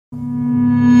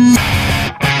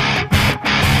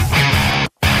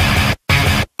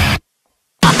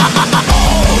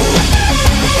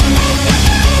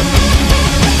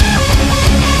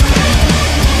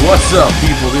What's up,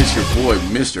 people? This your boy,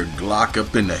 Mr. Glock,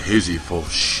 up in the hizzy full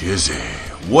shizzy.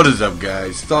 What is up,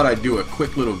 guys? Thought I'd do a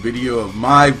quick little video of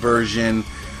my version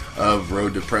of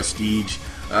Road to Prestige.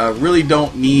 Really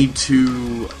don't need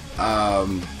to,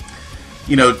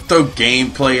 you know, throw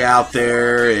gameplay out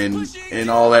there and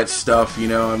all that stuff. You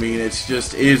know, I mean, it's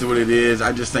just is what it is.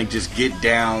 I just think just get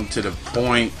down to the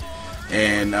point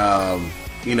and,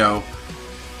 you know,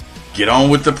 get on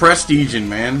with the prestiging,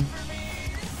 man.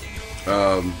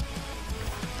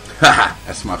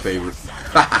 That's my favorite.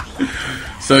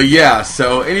 So yeah,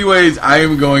 so anyways, I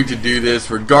am going to do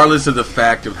this regardless of the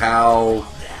fact of how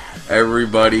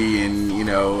everybody and, you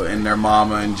know, and their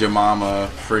mama and Jamama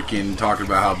freaking talking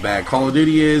about how bad Call of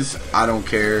Duty is. I don't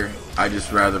care. I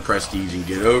just rather prestige and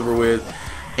get over with.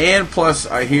 And plus,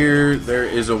 I hear there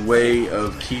is a way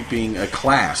of keeping a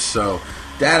class, so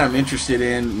that I'm interested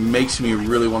in. Makes me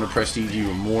really want to prestige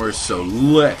even more. So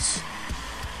let's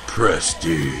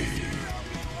prestige.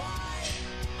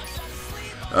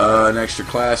 An extra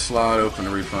class slot, open to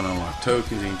refund unlocked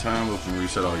tokens anytime, open to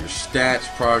reset all your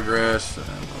stats, progress, blah,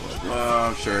 blah, blah.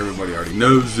 I'm sure everybody already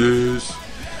knows this.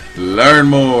 Learn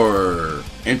more.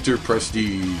 Enter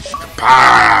prestige.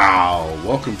 Pow!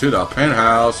 Welcome to the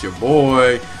penthouse, your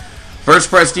boy. First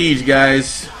prestige,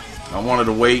 guys. I wanted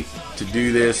to wait to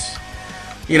do this.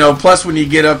 You know, plus when you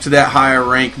get up to that higher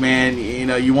rank, man, you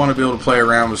know, you want to be able to play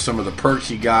around with some of the perks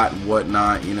you got and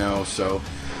whatnot, you know, so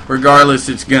regardless,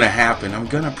 it's going to happen. I'm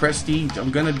going to prestige. I'm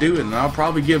going to do it, and I'll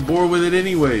probably get bored with it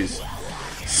anyways.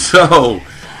 So,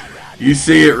 you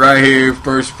see it right here,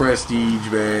 first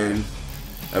prestige, man.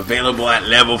 Available at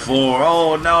level 4.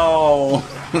 Oh, no.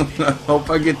 Hope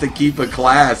I get to keep a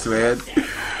class, man.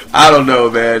 I don't know,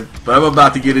 man. But I'm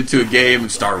about to get into a game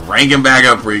and start ranking back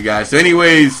up for you guys. So,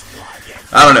 anyways,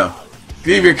 I don't know.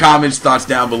 Leave your comments, thoughts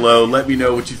down below. Let me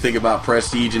know what you think about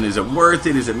prestige, and is it worth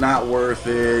it? Is it not worth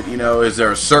it? You know, is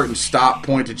there a certain stop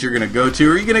point that you're going to go to?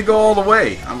 Or are you going to go all the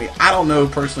way? I mean, I don't know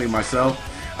personally myself.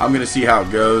 I'm going to see how it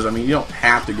goes. I mean, you don't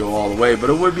have to go all the way, but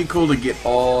it would be cool to get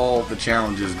all the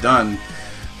challenges done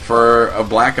for a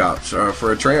Black Ops or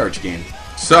for a Treyarch game.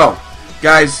 So,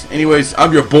 guys, anyways,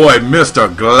 I'm your boy, Mr.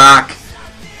 Glock.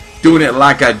 Doing it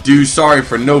like I do. Sorry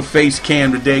for no face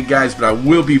cam today, guys, but I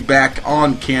will be back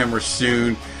on camera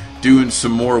soon doing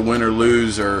some more win or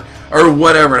lose or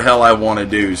whatever the hell I want to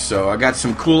do. So I got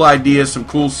some cool ideas, some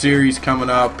cool series coming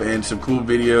up, and some cool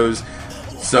videos.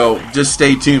 So just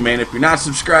stay tuned, man. If you're not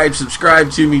subscribed,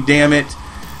 subscribe to me, damn it.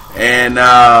 And,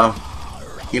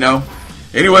 you know,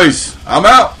 anyways, I'm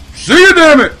out. See you,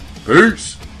 damn it.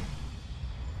 Peace.